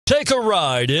Take a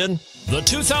ride in the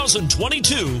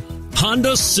 2022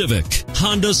 Honda Civic.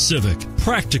 Honda Civic.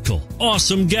 Practical,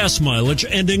 awesome gas mileage,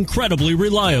 and incredibly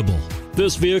reliable.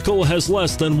 This vehicle has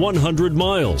less than 100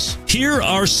 miles. Here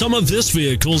are some of this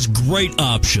vehicle's great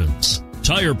options: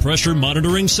 tire pressure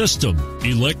monitoring system,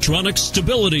 electronic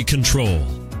stability control,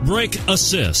 brake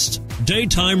assist,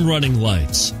 daytime running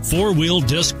lights, four-wheel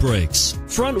disc brakes,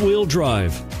 front-wheel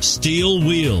drive, steel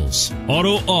wheels,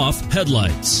 auto-off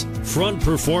headlights, front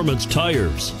performance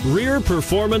tires, rear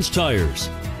performance tires.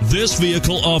 This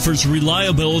vehicle offers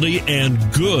reliability and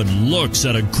good looks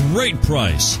at a great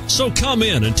price. So come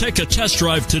in and take a test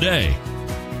drive today.